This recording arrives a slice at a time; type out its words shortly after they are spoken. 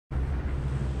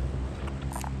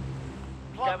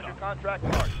Scavenger contract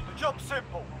marked. The job's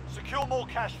simple. Secure more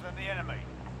cash than the enemy.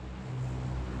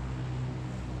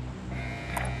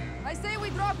 I say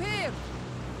we drop here!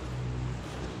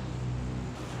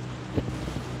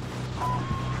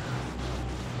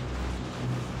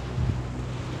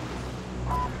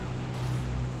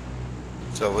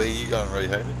 So where are you going,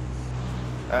 Rehaven?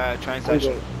 Train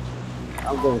station.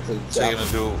 I'm going to the So you're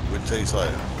gonna do it with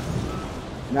T-Slayer?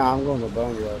 Nah, I'm going to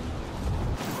Boneyard.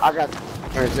 I got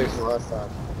train station last time.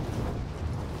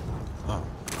 Oh.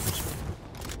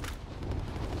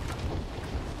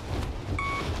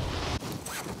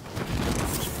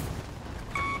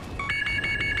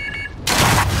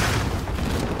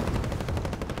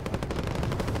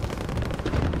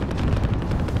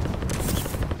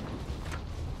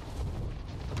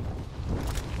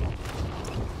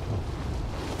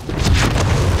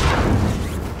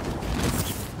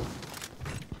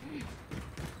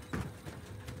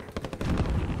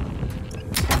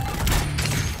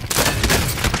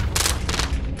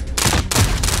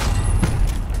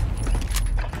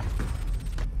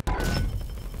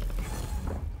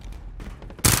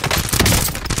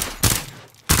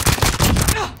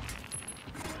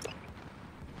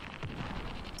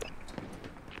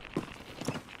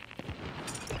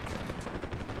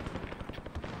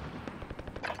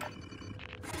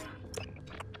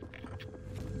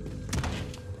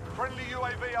 Friendly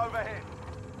UAV overhead.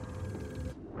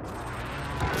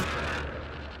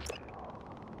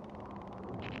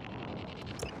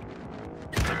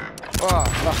 Oh,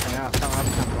 fucking hell, someone had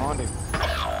to come behind him.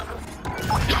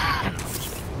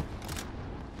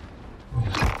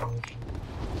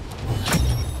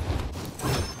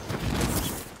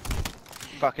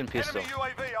 Fucking pistol. Enemy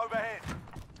UAV overhead.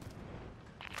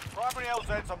 Primary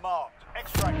LZs are marked.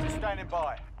 Extract is standing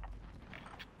by.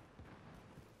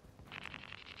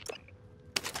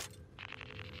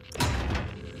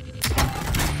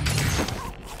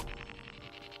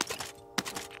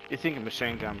 You think a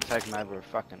machine gun would take him over a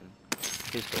fucking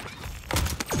pistol?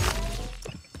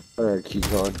 Alright, key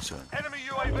card. Enemy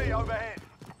UAV overhead.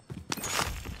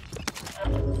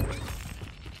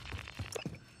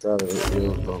 Sorry,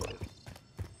 real talk.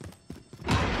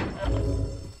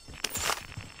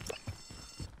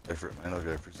 Go for it, man. I'll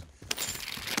go for it.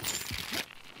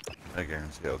 No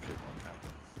guarantee I'll keep on counting.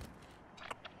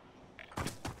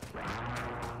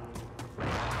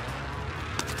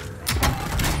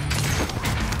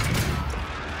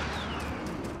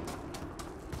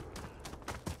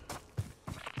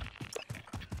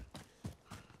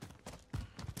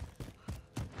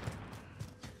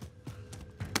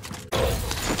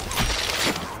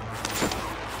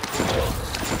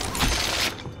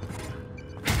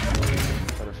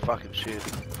 Fucking shit.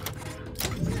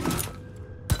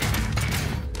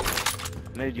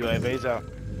 Need UAVs up.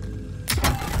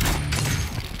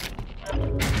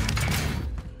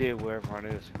 Yeah, where everyone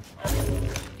is.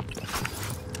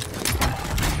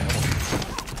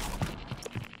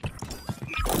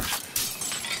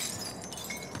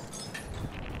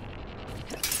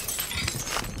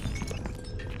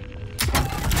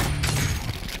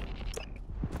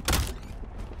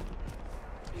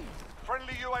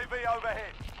 Friendly UAV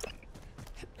overhead.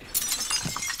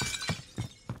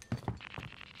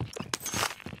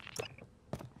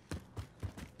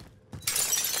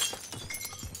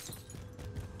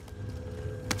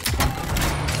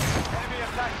 Enemy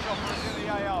attack chopper is in the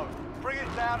AO. Bring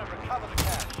it down and recover the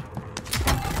cash.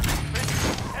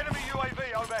 Enemy UAV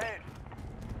overhead.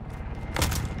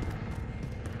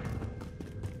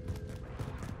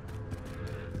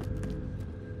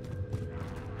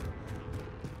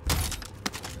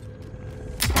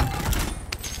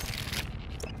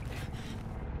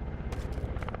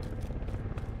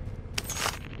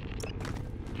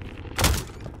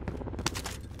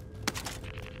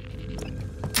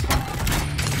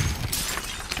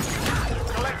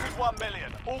 Collected 1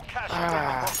 million. All cash.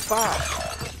 Ah, fuck.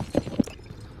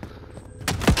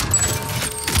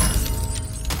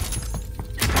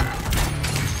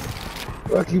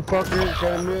 Fuck you fuckers,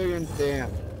 got $1 million,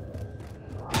 damn.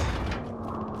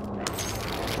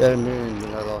 Got $1 million, but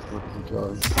I lost my key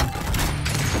card.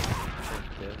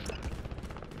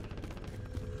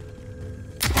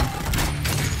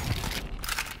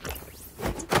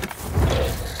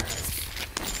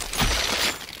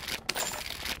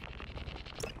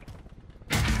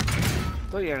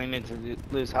 I thought you only need to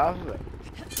lose half of it.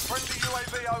 Friendly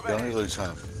UAV You overhead. only lose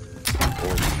half.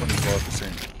 Or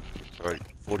 25%. Sorry,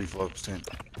 45%.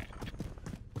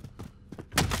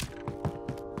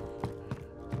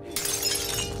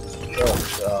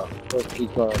 First key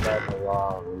card back a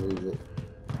while and lose it.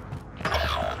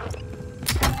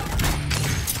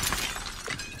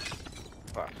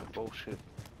 Fuck. Bullshit.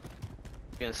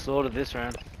 Getting slaughtered this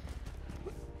round.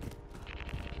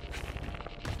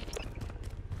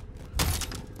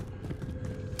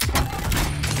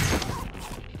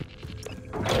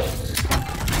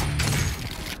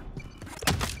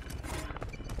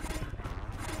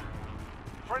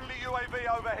 Friendly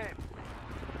UAV overhead.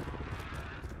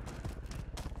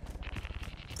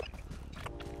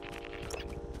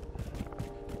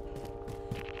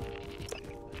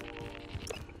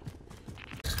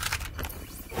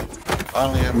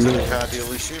 Only up to the car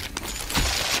dealership.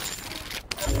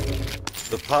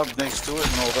 The pub next to it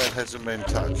and all that hasn't been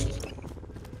touched.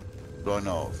 That I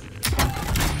know of.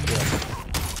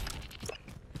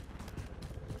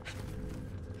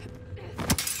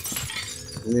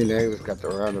 Me and Avis got the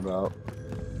roundabout.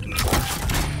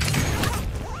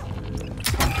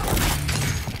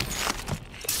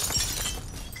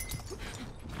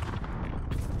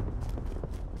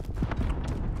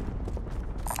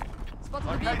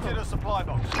 Spotted the Located vehicle. a supply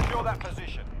box. Secure that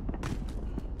position.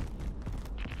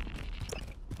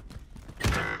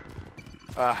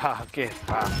 Ah, get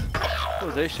fucked. What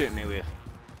was they shooting me with?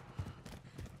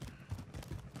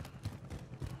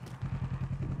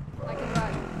 I can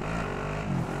drive.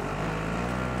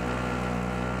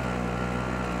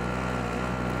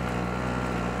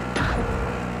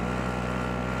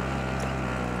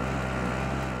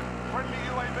 Friendly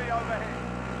UAV overhead.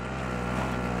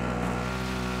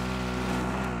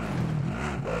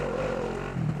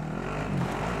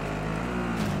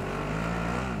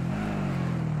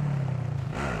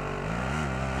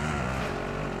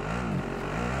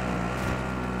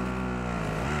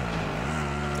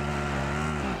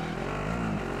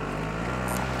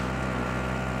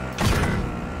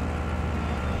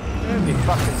 Be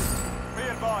fucking. Be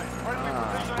advised. Friendly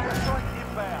precision airstrike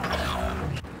inbound.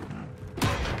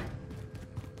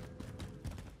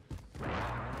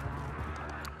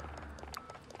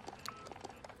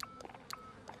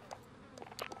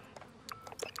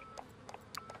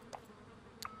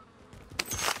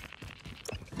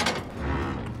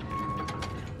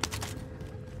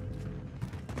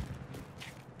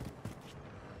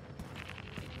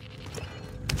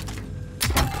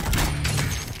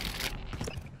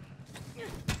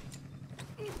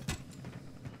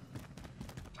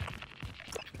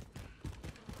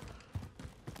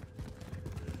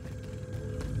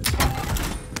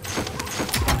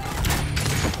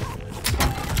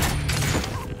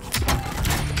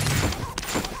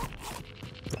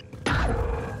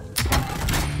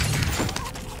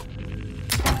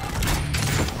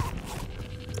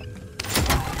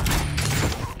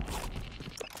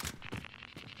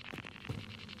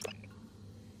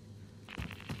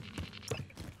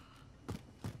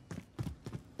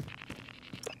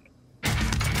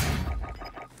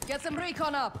 Get some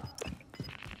recon up.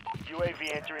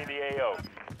 UAV entering the AO.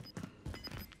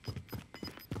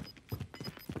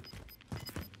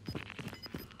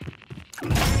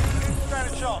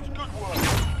 Standard shots. Good work.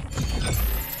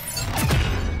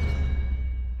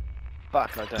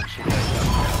 Fuck, I don't shoot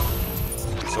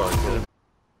that. Sorry, Phil.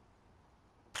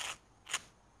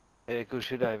 Yeah, good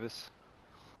shit, Avis.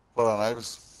 Well done,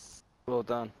 Avis. Well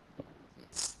done.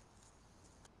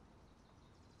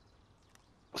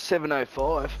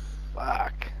 705.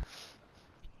 Fuck.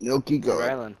 Milky God.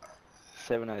 Raylan.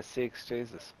 706.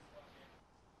 Jesus.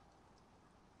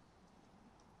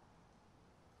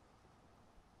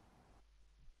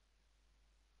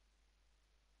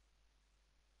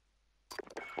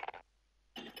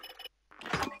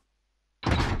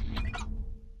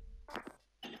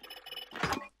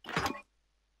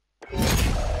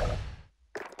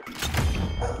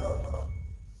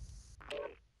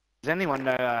 Does anyone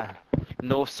know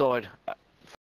north side